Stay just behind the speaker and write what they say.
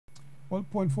Well,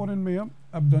 Point Fortin Mayor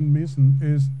Abdon Mason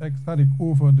is ecstatic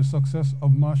over the success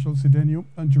of Machel, Cedenio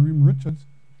and Jereem Richards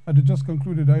at the just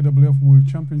concluded IAAF World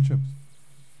Championships.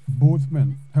 Both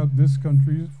men helped this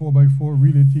country's 4x4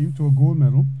 relay team to a gold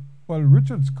medal, while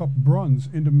Richards cupped bronze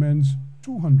in the men's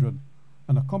 200,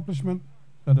 an accomplishment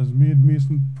that has made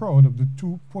Mason proud of the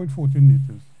two Point Fortin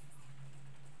natives.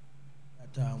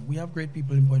 We have great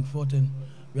people in Point Fortin.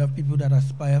 We have people that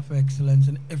aspire for excellence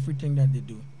in everything that they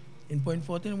do. In Point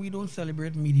Fortin, we don't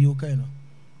celebrate mediocre,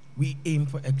 We aim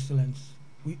for excellence.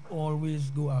 We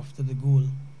always go after the goal.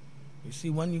 You see,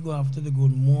 when you go after the goal,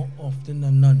 more often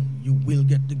than none, you will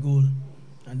get the goal.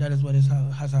 And that is what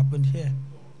has happened here.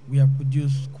 We have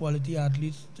produced quality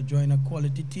athletes to join a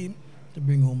quality team to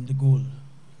bring home the gold.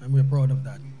 And we're proud of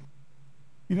that.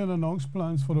 He then announced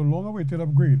plans for the long-awaited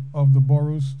upgrade of the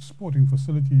borough's sporting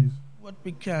facilities. What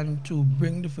we can to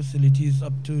bring the facilities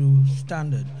up to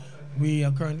standard. We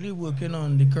are currently working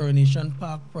on the Coronation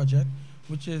Park project,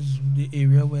 which is the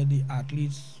area where the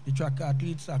track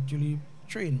athletes actually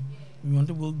train. We want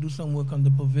to do some work on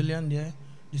the pavilion there,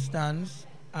 the stands,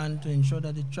 and to ensure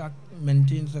that the track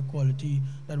maintains a quality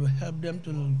that will help them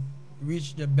to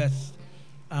reach their best.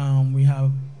 We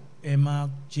have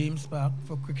earmarked James Park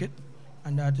for cricket,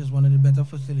 and that is one of the better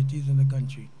facilities in the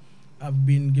country. I've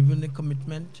been given the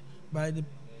commitment by the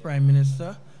Prime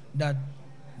Minister that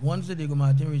once the Diego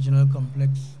Martin Regional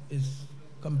Complex is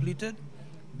completed,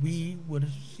 we would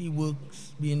see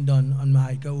works being done on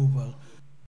Mahika Oval.